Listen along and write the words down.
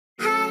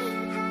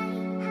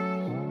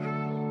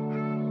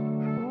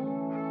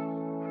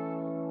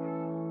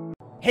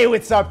Hey,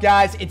 what's up,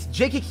 guys? It's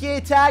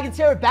SirTagCR, and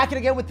today we're back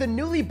again with the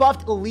newly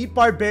buffed Elite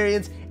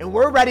Barbarians, and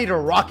we're ready to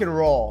rock and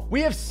roll.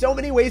 We have so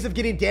many ways of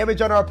getting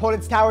damage on our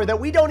opponent's tower that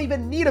we don't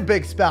even need a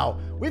big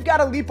spell. We've got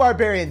Elite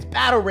Barbarians,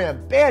 Battle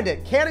Ram,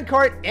 Bandit, Cannon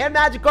Cart, and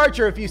Magic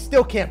Archer if you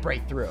still can't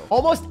break through.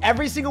 Almost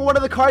every single one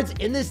of the cards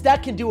in this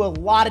deck can do a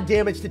lot of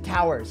damage to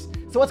towers.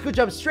 So let's go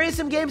jump straight to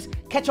some games,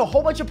 catch a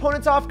whole bunch of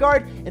opponents off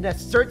guard, and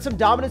assert some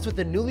dominance with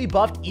the newly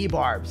buffed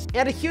E-Barbs.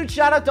 And a huge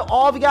shout out to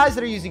all of you guys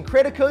that are using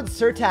creator code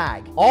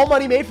SirTag. All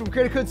money made from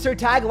creator code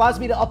SirTag allows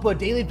me to upload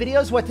daily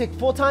videos while I take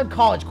full-time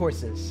college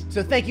courses.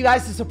 So thank you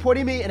guys for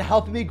supporting me and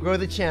helping me grow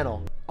the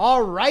channel.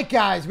 All right,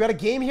 guys, we got a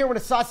game here. We're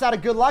gonna sauce out a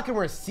good luck and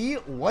we're gonna see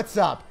what's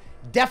up.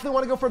 Definitely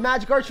want to go for a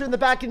Magic Archer in the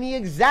back in the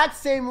exact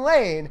same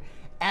lane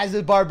as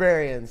the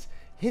Barbarians.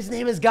 His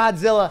name is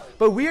Godzilla,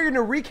 but we are going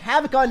to wreak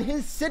havoc on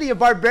his city of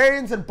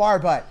Barbarians and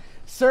Barbut.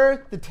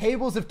 Sir, the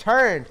tables have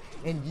turned,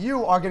 and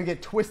you are going to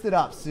get twisted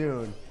up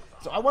soon.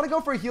 So I want to go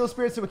for a Heal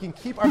Spirit so we can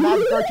keep our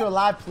Magic Archer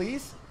alive,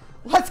 please.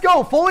 Let's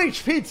go, full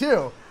HP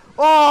too.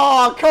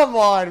 Oh, come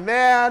on,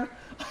 man.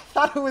 I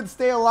thought it would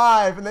stay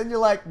alive, and then you're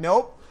like,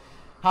 nope.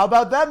 How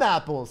about them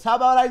apples? How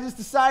about I just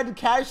decide to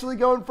casually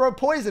go in for a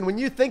poison? When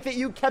you think that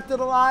you kept it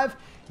alive,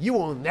 you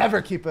will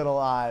never keep it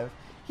alive.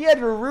 He had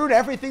to ruin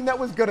everything that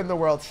was good in the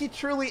world. He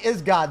truly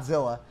is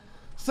Godzilla.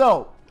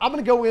 So, I'm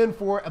going to go in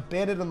for a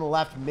Bandit on the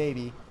left,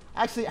 maybe.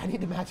 Actually, I need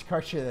to Magic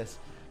Archer this.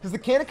 Because the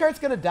Cannon Cart's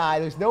going to die.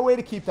 There's no way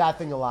to keep that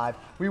thing alive.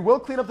 We will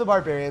clean up the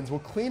Barbarians. We'll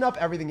clean up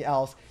everything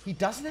else. He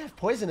doesn't have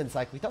poison in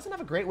cycle. He doesn't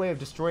have a great way of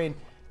destroying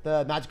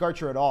the Magic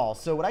Archer at all.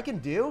 So, what I can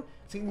do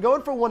is I can go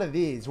in for one of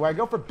these. Where I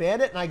go for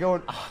Bandit and I go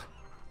in...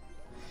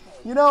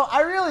 You know,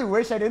 I really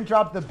wish I didn't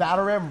drop the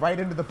Battle Ram right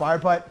into the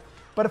Barbut.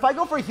 But if I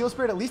go for a Heal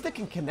Spirit, at least it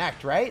can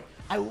connect, right?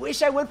 I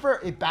wish I went for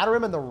a Battle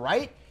Ram on the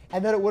right,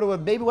 and then it would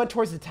have maybe went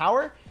towards the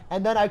tower,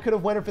 and then I could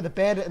have went in for the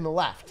Bandit in the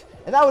left.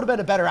 And that would have been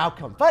a better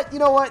outcome. But you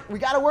know what? We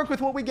got to work with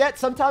what we get.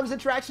 Sometimes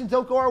interactions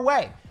don't go our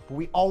way, but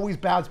we always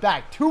bounce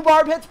back. 2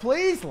 Barb hits,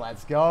 please.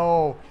 Let's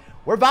go.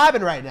 We're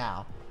vibing right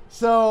now.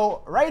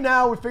 So right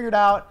now we figured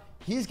out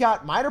he's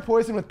got Minor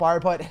Poison with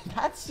Barbut, and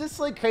that's just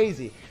like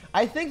crazy.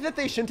 I think that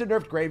they shouldn't have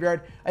nerfed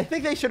Graveyard. I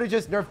think they should have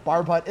just nerfed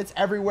Barbut. It's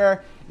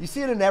everywhere. You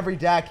see it in every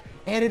deck,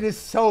 and it is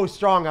so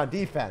strong on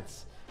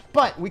defense.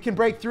 But we can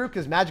break through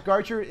because Magic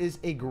Archer is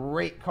a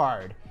great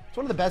card. It's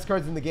one of the best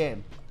cards in the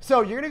game.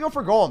 So you're going to go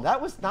for Golem. That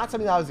was not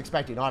something that I was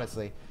expecting,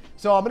 honestly.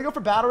 So I'm going to go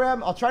for Battle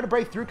Ram. I'll try to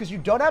break through because you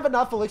don't have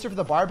enough Elixir for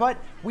the Barbut.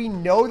 We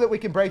know that we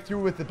can break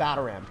through with the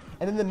Battle Ram.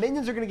 And then the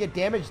minions are going to get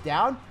damaged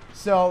down,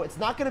 so it's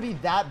not going to be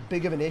that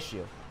big of an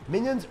issue.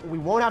 Minions, we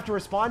won't have to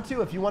respond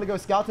to. If you want to go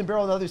Skeleton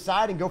Barrel on the other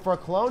side and go for a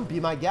clone, be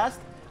my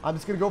guest. I'm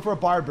just going to go for a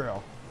Barb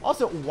Barrel.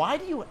 Also, why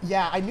do you...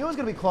 Yeah, I knew it was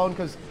going to be clone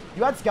because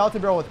you had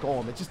Skeleton Barrel with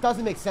Golem. It just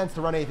doesn't make sense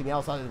to run anything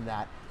else other than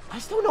that. I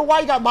just don't know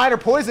why you got Minor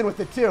Poison with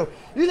it, too.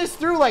 You just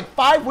threw, like,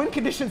 5 win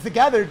conditions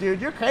together,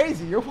 dude. You're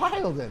crazy. You're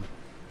wildin'.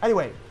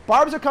 Anyway,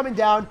 Barbs are coming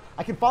down.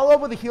 I can follow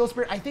up with a Heal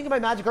Spirit. I think my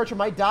Magic Archer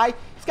might die.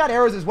 He's got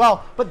arrows as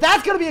well, but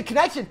that's going to be a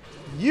connection.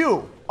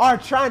 You are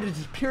trying to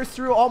just pierce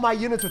through all my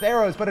units with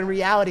arrows, but in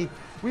reality,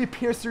 we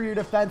pierce through your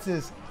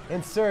defenses,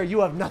 and sir, you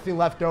have nothing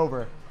left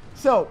over.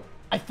 So,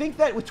 I think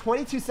that with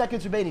 22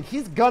 seconds remaining,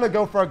 he's gonna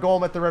go for a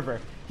Golem at the river.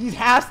 He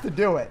has to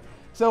do it.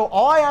 So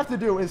all I have to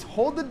do is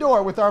hold the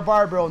door with our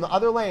Barb Barrel in the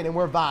other lane, and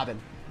we're vibing.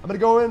 I'm gonna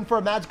go in for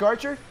a Magic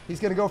Archer. He's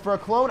gonna go for a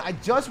clone. I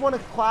just want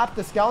to clap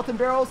the Skeleton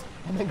Barrels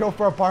and then go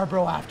for a Barb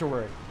Barrel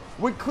afterward.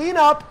 We clean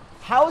up.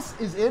 House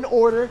is in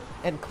order,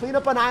 and clean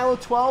up on Isle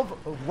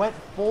 12 went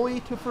fully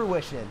to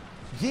fruition.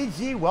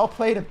 GG, well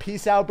played, and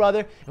peace out,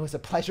 brother. It was a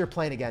pleasure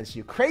playing against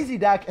you. Crazy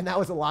deck, and that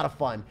was a lot of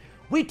fun.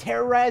 We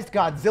terrorized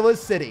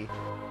Godzilla's city.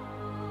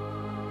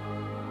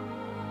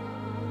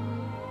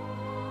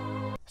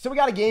 So we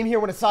got a game here.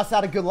 We're going to suss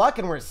out a good luck,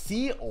 and we're going to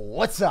see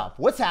what's up.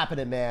 What's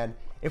happening, man?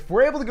 If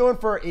we're able to go in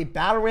for a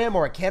Battle Ram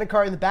or a Cannon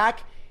Cart in the back,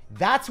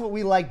 that's what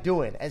we like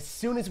doing as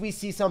soon as we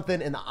see something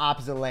in the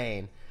opposite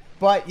lane.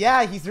 But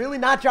yeah, he's really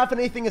not dropping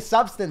anything of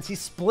substance. He's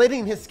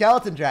splitting his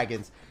Skeleton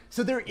Dragons.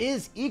 So there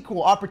is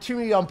equal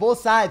opportunity on both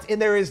sides,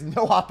 and there is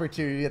no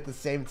opportunity at the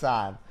same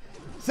time.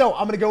 So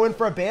I'm going to go in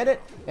for a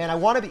Bandit, and I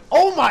want to be...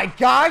 Oh my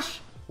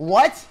gosh!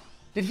 What?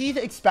 Did he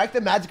expect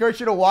the Magic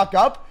Archer to walk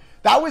up?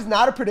 That was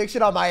not a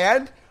prediction on my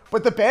end,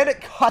 but the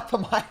Bandit caught the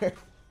mire.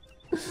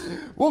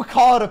 We'll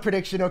call it a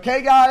prediction,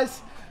 okay,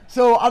 guys?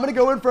 So I'm going to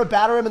go in for a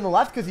Battle Ram in the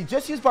left because he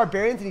just used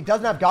Barbarians and he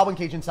doesn't have Goblin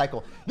Cage in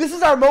cycle. This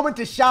is our moment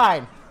to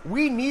shine.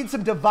 We need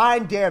some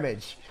divine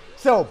damage.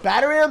 So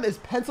Battle Ram is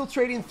pencil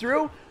trading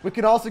through. We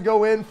can also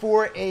go in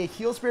for a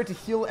Heal Spirit to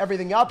heal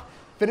everything up.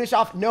 Finish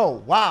off.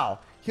 No, wow.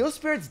 Heal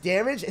Spirit's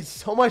damage is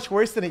so much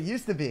worse than it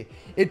used to be.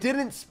 It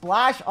didn't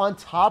splash on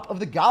top of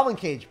the Goblin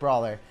Cage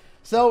Brawler.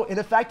 So in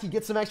effect, he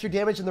gets some extra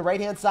damage on the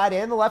right-hand side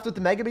and the left with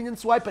the Mega Minion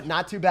swipe, but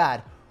not too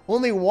bad.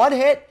 Only 1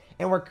 hit,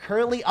 and we're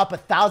currently up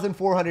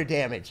 1,400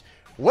 damage.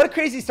 What a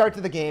crazy start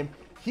to the game.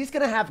 He's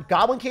going to have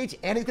Goblin Cage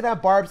and he's going to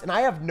have Barbs, and I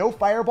have no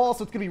Fireball,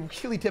 so it's going to be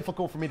really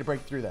difficult for me to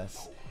break through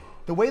this.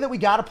 The way that we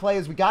got to play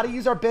is we got to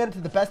use our Bandit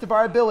to the best of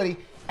our ability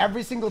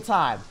every single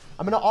time.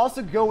 I'm going to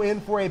also go in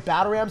for a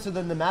battle ram, so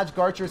then the magic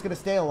archer is going to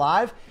stay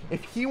alive.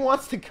 If he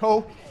wants to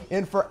go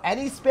in for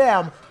any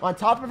spam on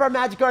top of our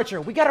magic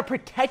archer, we got to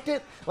protect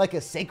it like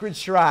a sacred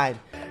shrine.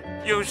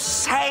 You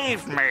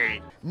saved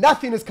me.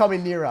 Nothing is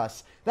coming near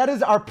us. That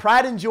is our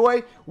pride and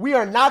joy. We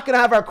are not going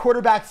to have our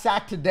quarterback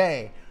sacked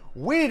today.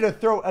 We need to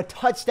throw a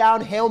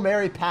touchdown Hail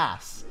Mary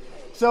pass.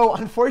 So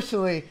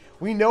unfortunately,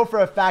 we know for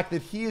a fact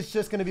that he is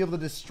just going to be able to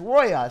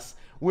destroy us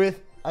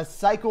with a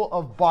cycle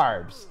of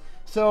barbs.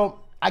 So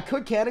I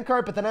could cannon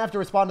cart, but then I have to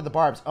respond to the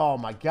barbs. Oh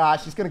my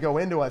gosh, he's going to go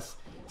into us.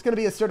 It's going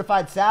to be a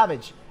certified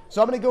savage. So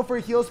I'm going to go for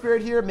a heal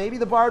spirit here. Maybe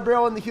the barb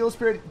barrel and the heal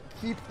spirit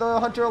keep the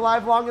hunter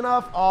alive long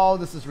enough. Oh,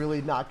 this is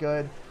really not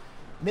good.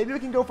 Maybe we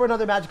can go for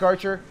another magic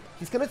archer.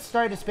 He's going to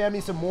start to spam me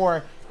some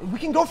more. We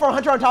can go for a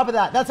hunter on top of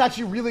that. That's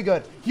actually really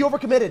good. He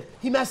overcommitted.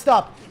 He messed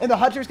up. And the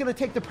hunter is going to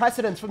take the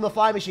precedence from the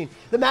fly machine.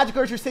 The magic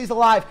archer stays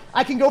alive.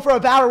 I can go for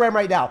a battle ram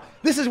right now.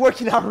 This is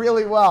working out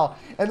really well.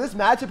 And this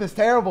matchup is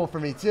terrible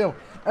for me too.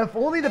 If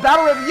only the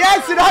battle ram.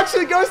 Yes, it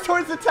actually goes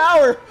towards the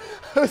tower.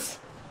 I was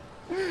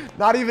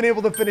not even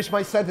able to finish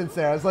my sentence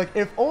there. I was like,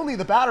 if only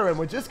the battle ram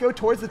would just go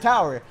towards the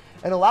tower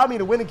and allow me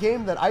to win a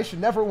game that I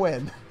should never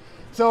win.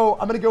 So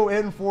I'm going to go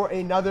in for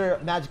another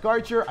magic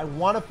archer. I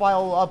want to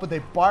follow up with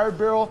a barb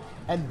barrel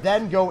and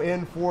then go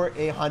in for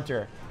a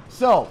hunter.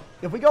 So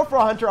if we go for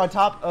a hunter on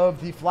top of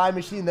the fly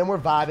machine, then we're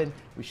vibing.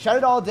 We shut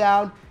it all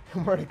down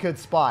and we're in a good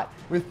spot.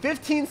 With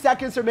 15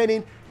 seconds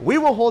remaining, we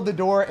will hold the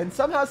door, and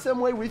somehow, some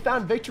way, we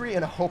found victory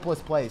in a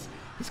hopeless place.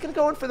 He's going to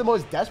go in for the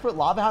most desperate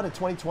lava hound in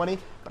 2020,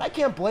 but I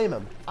can't blame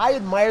him. I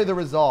admire the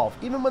resolve.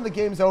 Even when the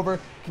game's over,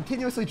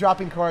 continuously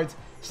dropping cards,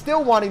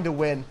 still wanting to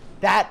win.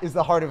 That is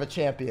the heart of a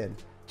champion.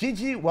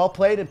 GG, well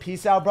played, and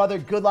peace out, brother.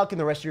 Good luck in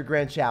the rest of your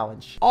grand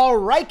challenge. All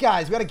right,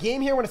 guys, we got a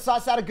game here. We're going to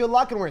sauce out a good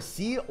luck, and we're going to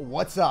see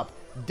what's up.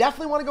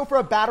 Definitely want to go for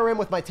a battle ram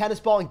with my tennis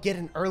ball and get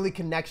an early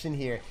connection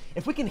here.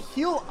 If we can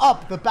heal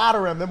up the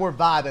battle ram, then we're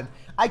vibing.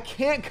 I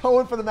can't go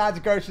in for the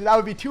magic archer. That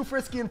would be too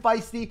frisky and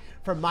feisty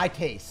for my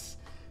taste.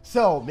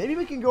 So maybe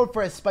we can go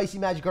for a spicy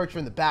magic archer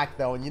in the back,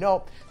 though. And you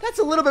know, that's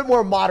a little bit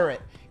more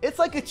moderate. It's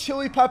like a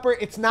chili pepper.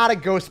 It's not a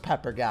ghost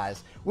pepper,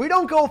 guys. We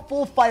don't go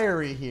full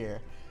fiery here.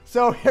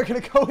 So we're going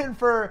to go in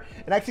for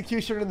an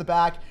Executioner in the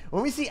back.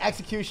 When we see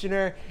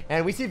Executioner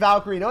and we see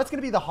Valkyrie, you know it's going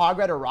to be the Hog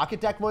Rider Rocket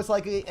deck most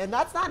likely, and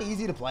that's not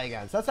easy to play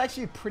against. That's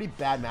actually a pretty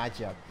bad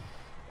matchup.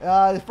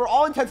 For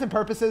all intents and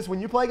purposes, when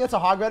you play against a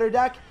Hog Rider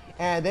deck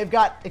and they've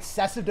got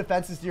excessive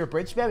defenses to your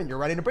Bridge Spam and you're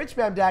running a Bridge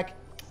Spam deck,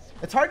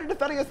 it's hard to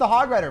defend against the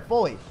Hog Rider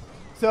fully.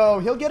 So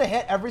he'll get a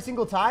hit every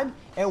single time,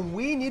 and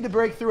we need to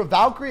break through a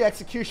Valkyrie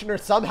Executioner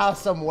somehow,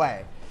 some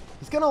way.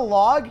 He's going to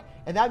log,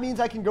 and that means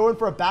I can go in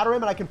for a battle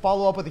ram and I can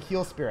follow up with a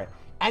heal spirit.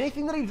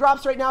 Anything that he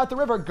drops right now at the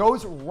river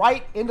goes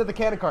right into the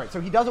cannon cart, so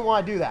he doesn't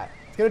want to do that.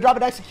 He's going to drop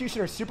an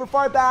Executioner super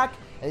far back,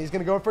 and he's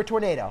going to go in for a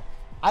tornado.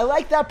 I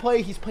like that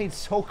play. He's playing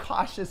so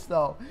cautious,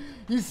 though.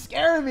 He's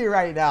scaring me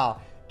right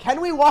now.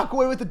 Can we walk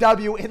away with the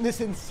W in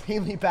this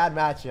insanely bad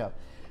matchup?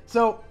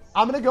 So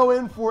I'm going to go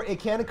in for a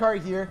cannon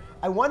cart here.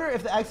 I wonder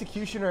if the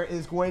Executioner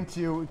is going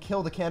to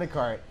kill the cannon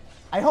cart.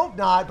 I hope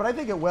not, but I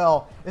think it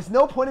will. There's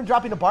no point in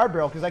dropping a barb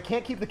barrel because I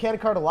can't keep the cannon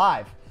cart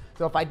alive.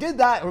 So if I did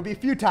that, it would be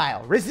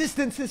futile.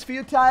 Resistance is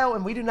futile,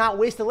 and we do not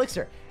waste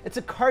elixir. It's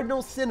a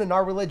cardinal sin in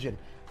our religion.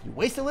 You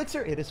waste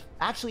elixir, it is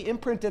actually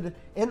imprinted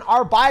in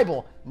our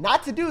Bible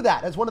not to do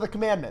that as one of the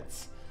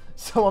commandments.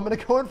 So I'm going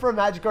to go in for a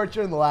magic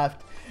archer in the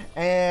left,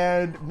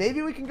 and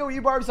maybe we can go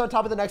E-barbs on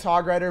top of the next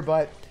Hog Rider,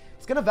 but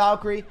it's going to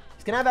Valkyrie.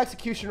 He's going to have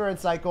Executioner and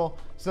Cycle,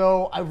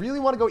 so I really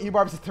want to go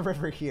E-barbs at the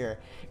river here.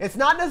 It's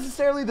not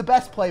necessarily the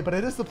best play, but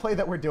it is the play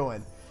that we're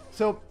doing.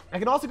 So I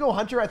can also go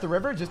Hunter at the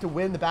river just to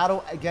win the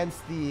battle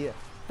against the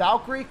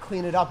Valkyrie,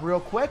 clean it up real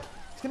quick.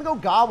 He's going to go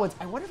Goblins.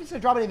 I wonder if he's going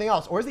to drop anything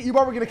else, or is the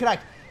E-barb going to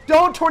connect?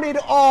 Don't tornado.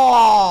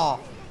 Oh,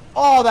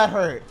 that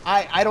hurt.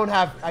 I don't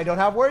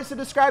have words to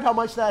describe how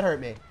much that hurt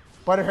me,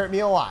 but it hurt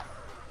me a lot.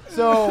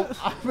 So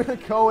I'm going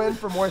to go in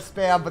for more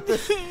spam, but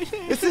this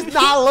is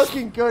not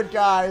looking good,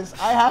 guys.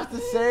 I have to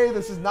say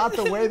this is not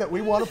the way that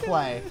we want to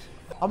play.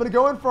 I'm going to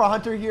go in for a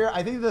Hunter here.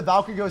 I think the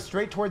Valkyrie goes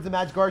straight towards the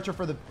Magic Archer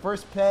for the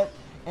first pit,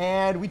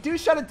 and we do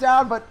shut it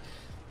down, but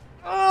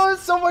oh,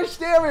 it's so much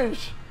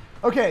damage.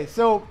 Okay,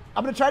 so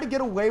I'm going to try to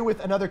get away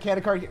with another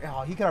cannon card here.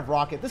 Oh, he could have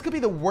Rocket. This could be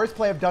the worst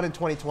play I've done in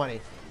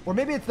 2020. Or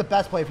maybe it's the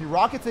best play. If he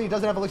Rockets and he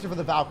doesn't have Elixir for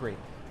the Valkyrie.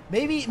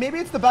 Maybe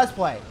it's the best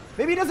play.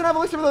 Maybe he doesn't have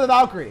Elixir for the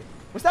Valkyrie.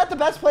 Was that the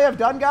best play I've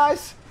done,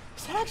 guys?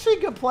 Is that actually a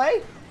good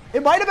play?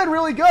 It might have been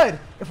really good.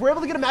 If we're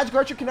able to get a Magic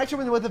Archer connection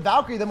with the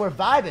Valkyrie, then we're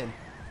vibing.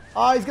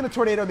 Oh, he's going to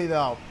tornado me,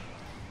 though.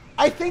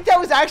 I think that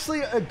was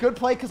actually a good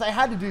play because I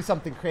had to do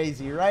something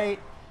crazy, right?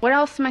 What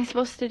else am I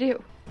supposed to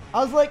do?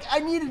 I was like, I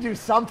need to do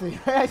something.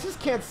 I just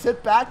can't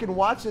sit back and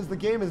watch as the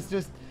game is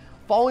just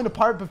falling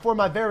apart before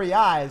my very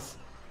eyes.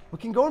 We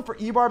can go in for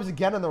E-barbs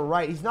again on the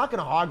right. He's not going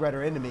to Hog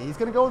Rider into me. He's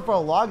going to go in for a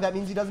log. That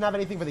means he doesn't have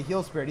anything for the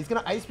Heal Spirit. He's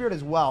going to Ice Spirit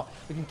as well.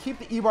 We can keep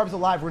the E-barbs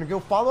alive. We're going to go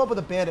follow up with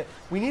a Bandit.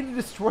 We need to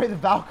destroy the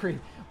Valkyrie.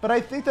 But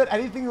I think that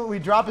anything that we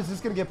drop is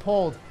just going to get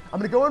pulled. I'm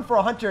going to go in for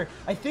a Hunter.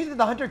 I think that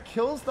the Hunter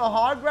kills the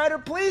Hog Rider.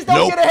 Please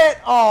don't get a hit.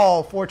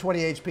 Oh, 420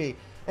 HP.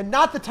 and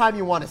not the time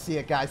you want to see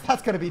it, guys.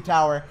 That's going to be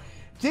tower.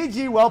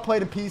 GG, well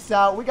played, and peace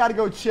out. We got to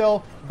go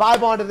chill,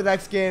 vibe on to the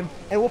next game,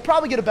 and we'll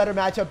probably get a better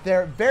matchup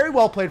there. Very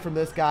well played from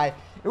this guy.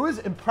 It was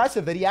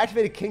impressive that he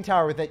activated King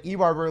Tower with that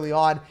E-Barb early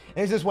on,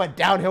 and it just went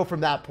downhill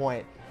from that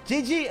point.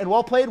 GG, and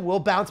well played. We'll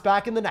bounce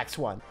back in the next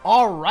one.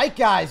 All right,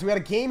 guys, we got a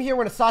game here.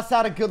 We're going to sauce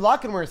out a good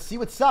luck, and we're going to see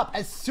what's up.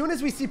 As soon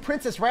as we see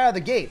Princess right out of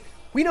the gate,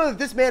 we know that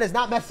this man is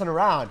not messing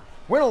around.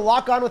 We're going to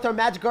lock on with our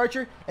Magic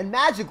Archer and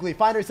magically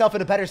find ourselves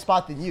in a better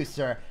spot than you,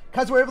 sir,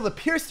 because we're able to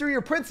pierce through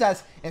your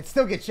Princess and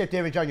still get ship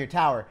damage on your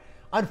tower.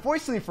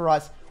 Unfortunately for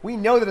us, we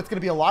know that it's going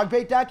to be a log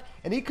bait deck,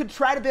 and he could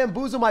try to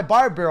bamboozle my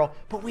Barb Barrel,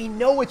 but we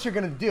know what you're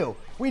going to do.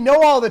 We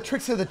know all the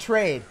tricks of the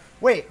trade.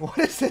 Wait, what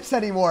is this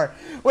anymore?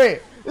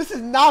 Wait, this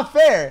is not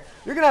fair.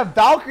 You're going to have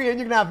Valkyrie and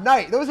you're going to have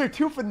Knight. Those are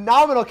two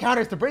phenomenal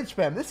counters to Bridge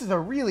Spam. This is a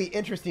really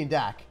interesting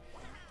deck.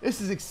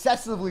 This is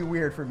excessively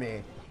weird for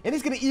me. And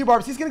he's going to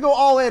E-Barbs. He's going to go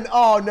all in.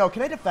 Oh, no.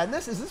 Can I defend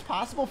this? Is this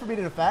possible for me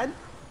to defend?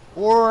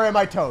 Or am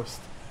I toast?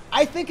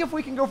 I think if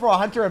we can go for a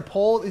Hunter and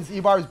pull his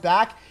E-Barbs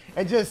back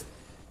and just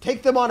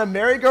take them on a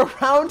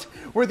merry-go-round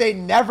where they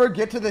never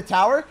get to the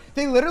tower.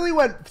 They literally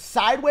went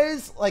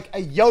sideways like a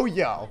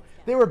yo-yo.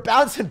 They were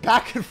bouncing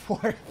back and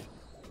forth.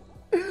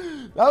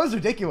 That was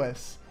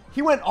ridiculous.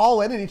 He went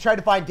all in and he tried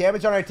to find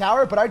damage on our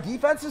tower, but our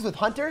defenses with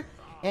Hunter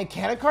and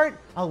Cannon Cart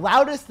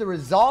allowed us to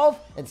resolve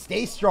and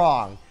stay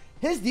strong.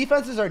 His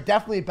defenses are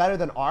definitely better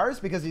than ours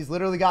because he's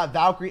literally got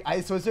Valkyrie,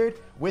 Ice Wizard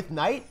with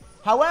Knight.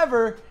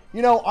 However,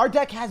 you know, our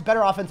deck has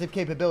better offensive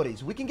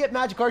capabilities. We can get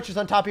Magic Archers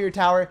on top of your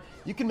tower.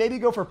 You can maybe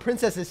go for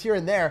Princesses here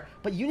and there,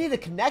 but you need a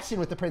connection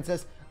with the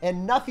Princess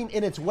and nothing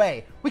in its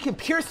way. We can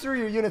pierce through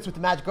your units with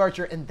the Magic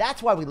Archer, and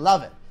that's why we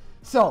love it.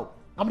 So,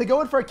 I'm going to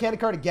go in for a Cannon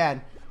Cart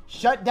again.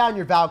 Shut down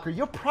your Valkyrie.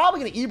 You're probably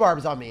going to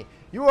E-Barbs on me.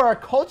 You are a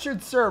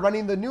cultured sir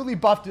running the newly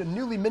buffed and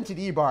newly minted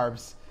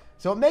E-Barbs.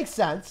 So it makes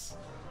sense.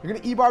 You're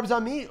going to E-Barbs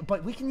on me,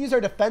 but we can use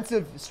our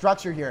defensive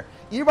structure here.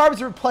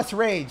 E-Barbs plus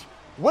Rage.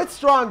 What's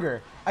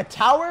stronger? A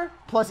tower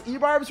plus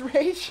E-Barbs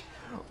Rage?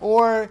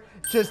 Or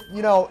just,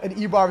 you know, an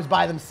E-Barbs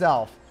by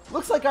themselves?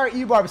 Looks like our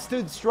E-Barbs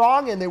stood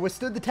strong and they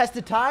withstood the test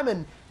of time,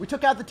 and we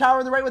took out the tower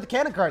in the right with the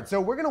Cannon Cart.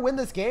 So we're going to win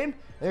this game.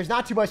 There's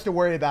not too much to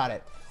worry about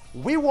it.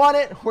 We won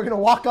it. We're going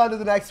to walk on to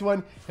the next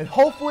one, and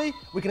hopefully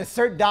we can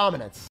assert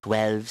dominance.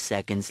 12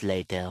 seconds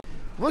later.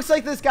 Looks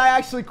like this guy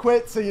actually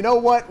quit, so you know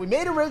what? We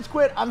made a rage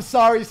quit. I'm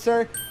sorry,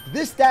 sir.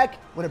 This deck,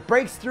 when it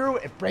breaks through,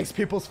 it breaks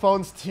people's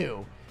phones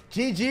too.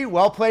 GG,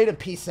 well played, and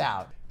peace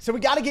out. So we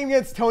got a game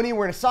against Tony.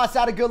 We're going to sauce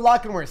out a good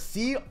luck, and we're going to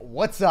see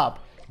what's up.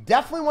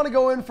 Definitely want to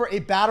go in for a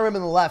Battle Ram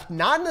in the left.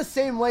 Not in the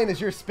same lane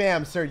as your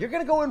spam, sir. You're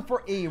going to go in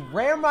for a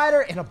Ram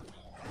Rider and a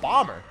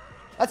Bomber.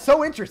 That's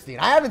so interesting.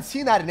 I haven't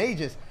seen that in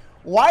ages.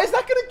 Why is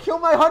that going to kill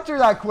my Hunter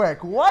that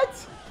quick?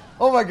 What?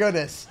 Oh my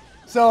goodness.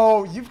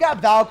 So you've got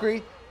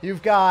Valkyrie,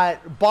 you've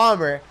got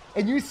Bomber,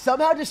 and you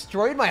somehow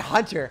destroyed my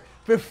Hunter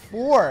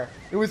before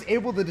it was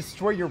able to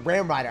destroy your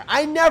Ram Rider.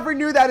 I never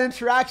knew that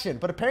interaction,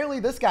 but apparently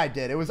this guy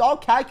did. It was all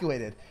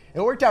calculated. It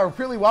worked out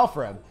really well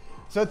for him.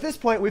 So at this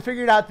point, we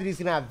figured out that he's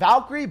going to have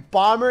Valkyrie,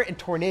 Bomber, and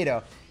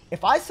Tornado.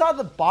 If I saw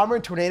the Bomber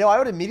and Tornado, I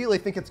would immediately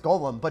think it's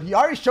Golem, but he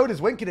already showed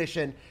his win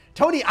condition.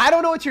 Tony, I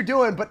don't know what you're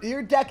doing, but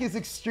your deck is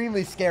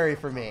extremely scary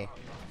for me.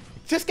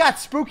 It just got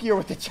spookier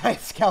with the Giant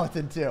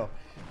Skeleton too.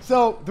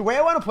 So the way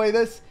I want to play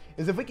this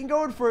is if we can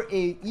go in for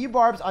a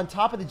E-Barbs on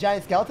top of the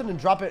Giant Skeleton and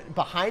drop it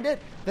behind it,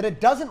 then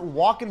it doesn't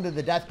walk into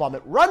the Death Bomb.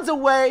 It runs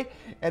away,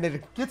 and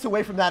it gets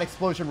away from that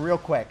explosion real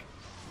quick.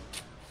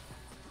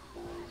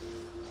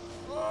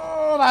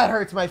 Oh, that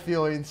hurts my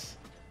feelings.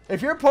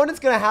 If your opponent's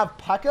going to have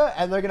P.E.K.K.A.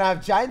 and they're going to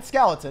have Giant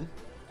Skeleton,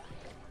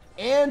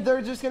 and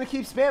they're just going to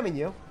keep spamming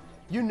you,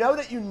 you know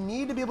that you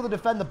need to be able to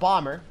defend the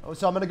Bomber. Oh,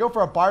 so I'm going to go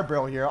for a Barb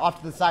Barrel here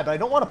off to the side, but I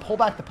don't want to pull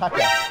back the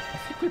P.E.K.K.A. I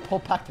think we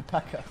pulled back the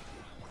P.E.K.K.A.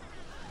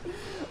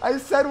 I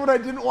said what I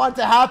didn't want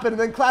to happen, and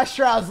then Clash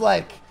Royale's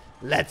like,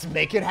 let's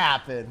make it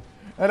happen.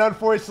 And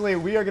unfortunately,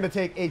 we are going to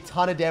take a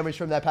ton of damage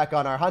from that P.E.K.K.A.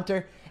 on our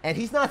Hunter, and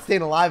he's not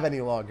staying alive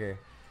any longer.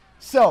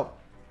 So,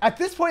 at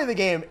this point in the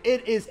game,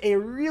 it is a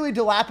really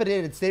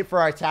dilapidated state for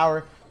our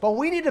tower, but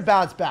we need to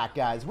bounce back,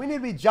 guys. We need to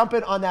be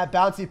jumping on that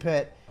bouncy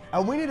pit,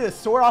 and we need to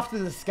soar off to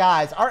the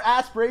skies. Our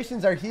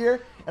aspirations are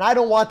here, and I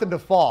don't want them to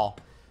fall.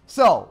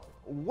 So,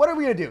 what are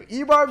we going to do?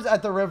 E-Barbs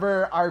at the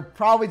river are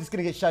probably just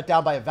going to get shut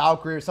down by a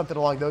Valkyrie or something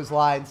along those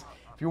lines.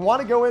 If you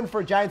want to go in for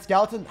a Giant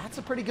Skeleton, that's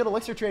a pretty good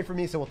elixir trade for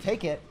me, so we'll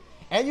take it.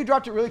 And you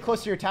dropped it really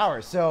close to your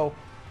tower, so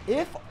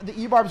if the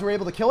E-Barbs were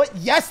able to kill it,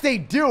 yes, they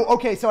do.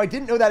 Okay, so I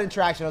didn't know that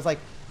interaction. I was like,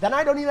 then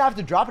I don't even have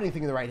to drop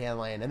anything in the right-hand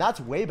lane, and that's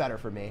way better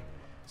for me.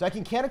 So I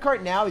can Cannon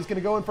Cart now. He's going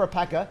to go in for a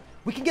P.E.K.K.A.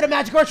 We can get a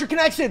Magic Archer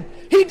connection.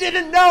 He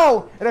didn't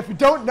know. And if you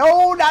don't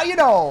know, now you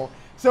know.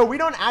 So we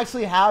don't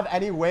actually have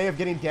any way of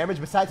getting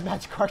damage besides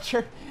Magic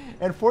Archer.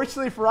 And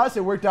fortunately for us,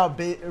 it worked out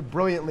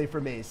brilliantly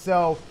for me.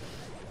 So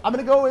I'm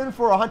going to go in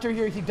for a Hunter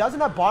here. He doesn't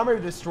have Bomber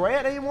to destroy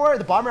it anymore.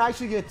 The Bomber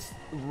actually gets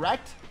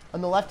wrecked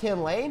on the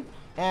left-hand lane.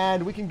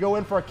 And we can go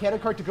in for a Cannon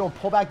Cart to go and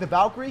pull back the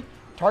Valkyrie.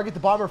 Target the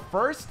Bomber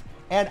first.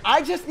 And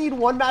I just need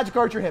one Magic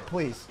Archer hit,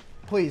 please.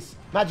 Please.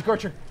 Magic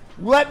Archer.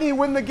 Let me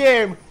win the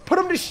game. Put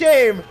him to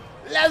shame.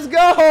 Let's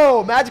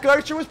go. Magic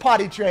Archer was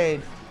potty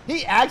trained.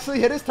 He actually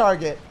hit his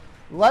target.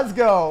 Let's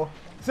go.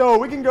 So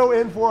we can go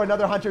in for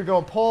another hunter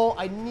going pull.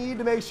 I need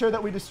to make sure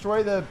that we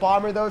destroy the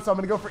bomber though, so I'm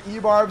going to go for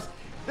E-barbs.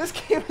 This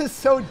game is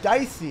so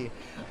dicey.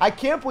 I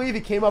can't believe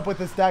he came up with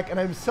this deck, and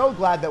I'm so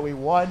glad that we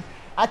won.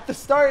 At the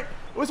start,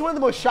 it was one of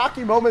the most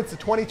shocking moments of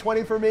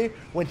 2020 for me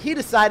when he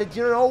decided,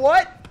 you know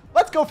what?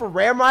 Let's go for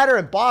Ram Rider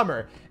and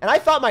Bomber. And I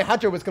thought my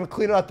Hunter was going to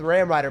clean up the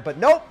Ram Rider, but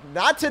nope,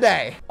 not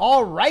today.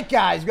 All right,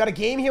 guys, we got a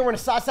game here. We're going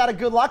to sauce out a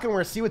good luck, and we're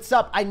going to see what's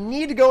up. I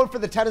need to go in for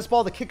the tennis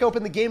ball to kick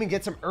open the game and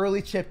get some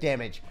early chip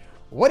damage.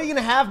 What are you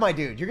going to have, my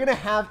dude? You're going to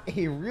have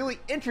a really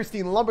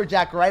interesting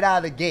Lumberjack right out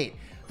of the gate.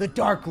 The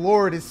Dark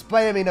Lord is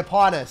spamming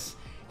upon us.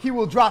 He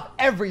will drop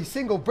every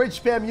single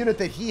bridge spam unit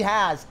that he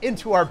has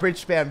into our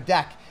bridge spam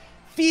deck.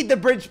 Feed the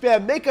bridge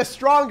spam, make us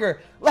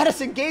stronger. Let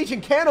us engage in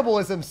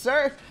cannibalism,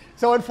 sir.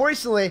 So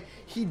unfortunately,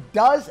 he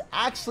does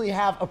actually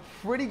have a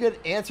pretty good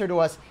answer to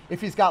us if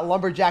he's got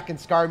Lumberjack and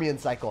Skarmy in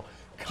cycle.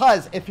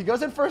 Because if he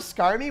goes in for a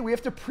Skarmy, we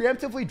have to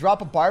preemptively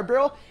drop a Barb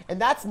Barrel, and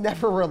that's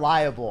never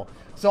reliable.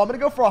 So I'm going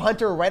to go for a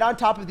Hunter right on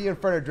top of the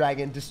Inferno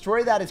Dragon,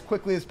 destroy that as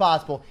quickly as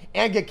possible,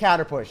 and get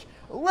counter push.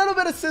 A little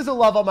bit of sizzle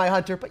love on my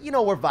Hunter, but you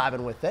know we're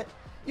vibing with it.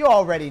 You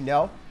already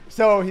know.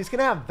 So he's going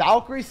to have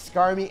Valkyrie,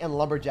 Skarmy, and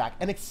Lumberjack.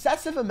 An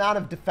excessive amount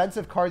of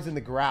defensive cards in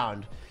the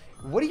ground.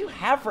 What do you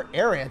have for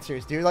air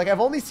answers, dude? Like, I've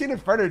only seen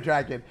Inferno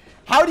Dragon.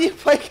 How do you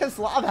play against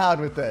Lavahound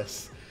with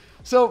this?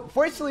 So,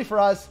 fortunately for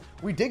us,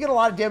 we did get a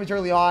lot of damage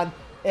early on,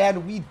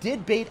 and we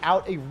did bait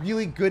out a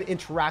really good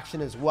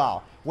interaction as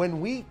well. When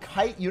we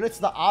kite units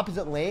to the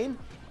opposite lane,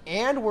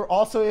 and we're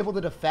also able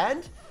to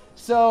defend,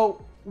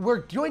 so we're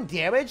doing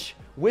damage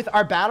with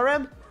our Battle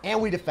Ram, and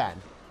we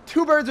defend.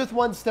 2 birds with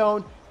 1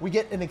 stone, we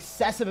get an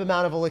excessive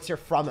amount of elixir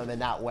from him in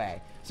that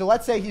way. So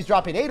let's say he's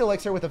dropping 8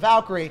 elixir with a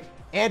Valkyrie,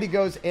 and he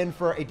goes in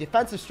for a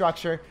defensive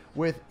structure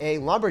with a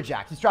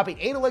Lumberjack. He's dropping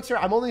 8 elixir,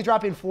 I'm only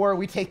dropping 4.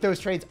 We take those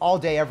trades all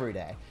day, every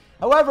day.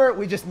 However,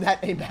 we just net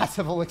a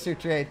massive elixir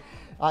trade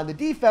on the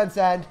defense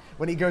end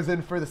when he goes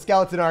in for the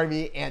Skeleton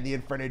Army and the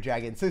Inferno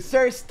Dragon. So,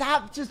 sir,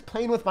 stop just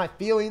playing with my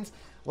feelings.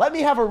 Let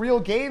me have a real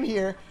game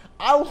here.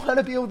 I want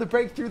to be able to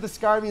break through the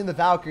Skarmy and the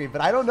Valkyrie,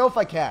 but I don't know if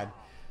I can.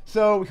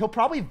 So he'll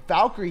probably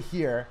Valkyrie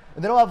here,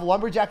 and then he'll have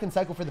Lumberjack and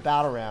cycle for the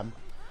Battle Ram.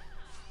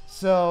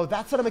 So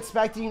that's what I'm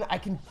expecting. I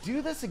can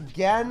do this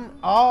again.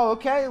 Oh,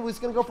 okay. We're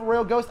just going to go for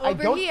Royal Ghost.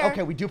 Here.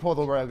 Okay, we do pull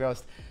the Royal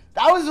Ghost.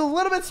 That was a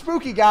little bit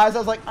spooky, guys. I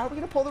was like, are we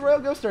going to pull the Royal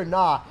Ghost or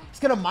nah? He's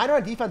going to minor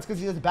on defense because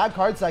he has a bad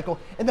card cycle.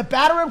 And the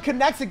Battle Ram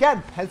connects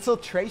again.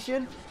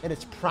 Penciltration in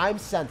its prime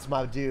sense,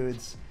 my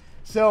dudes.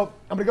 So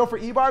I'm going to go for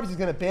E-barbs. He's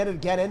going to ban it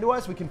again into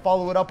us. We can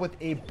follow it up with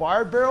a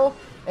Barb Barrel.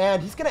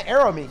 And he's going to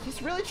arrow me.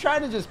 He's really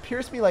trying to just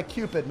pierce me like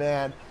Cupid,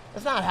 man.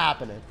 That's not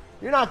happening.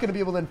 You're not going to be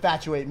able to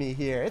infatuate me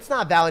here. It's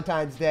not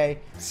Valentine's Day.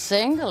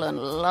 Single and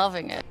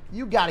loving it.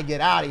 You got to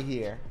get out of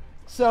here.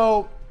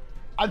 So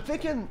I'm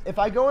thinking if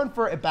I go in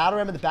for a Battle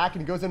Ram in the back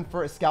and he goes in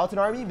for a Skeleton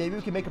Army, maybe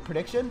we can make a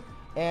prediction.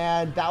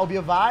 And that will be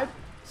a vibe.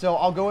 So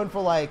I'll go in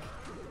for like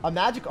a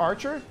Magic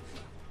Archer.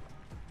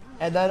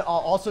 And then I'll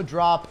also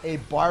drop a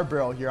Barb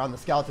Barrel here on the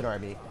Skeleton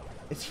Army.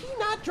 Is he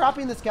not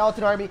dropping the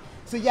Skeleton Army?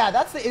 So yeah,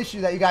 that's the issue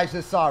that you guys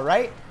just saw,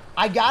 right?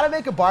 I gotta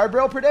make a Barb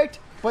Barrel predict,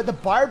 but the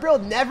Barb Barrel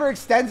never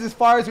extends as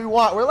far as we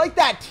want. We're like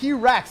that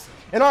T-Rex,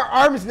 and our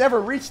arms never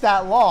reach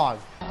that long.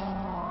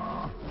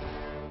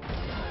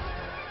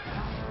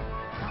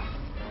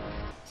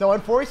 So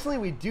unfortunately,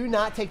 we do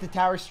not take the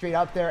tower straight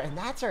up there, and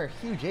that's our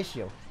huge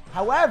issue.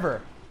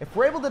 However, if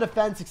we're able to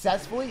defend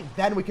successfully,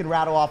 then we can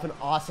rattle off an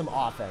awesome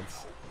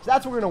offense. So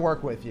that's what we're going to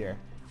work with here.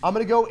 I'm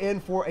going to go in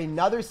for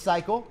another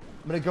cycle.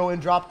 I'm going to go and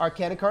drop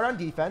Arcana card on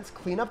defense,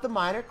 clean up the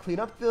Miner,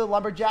 clean up the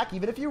Lumberjack.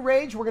 Even if you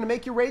rage, we're going to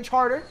make you rage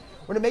harder.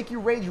 We're going to make you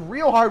rage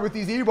real hard with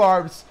these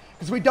E-barbs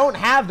because we don't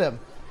have them.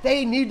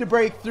 They need to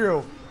break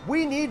through.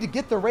 We need to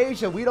get the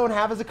rage that we don't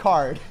have as a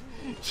card.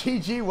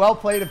 GG, well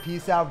played and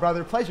peace out,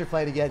 brother. Pleasure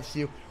playing against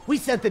you. We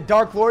sent the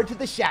Dark Lord to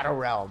the Shadow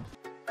Realm.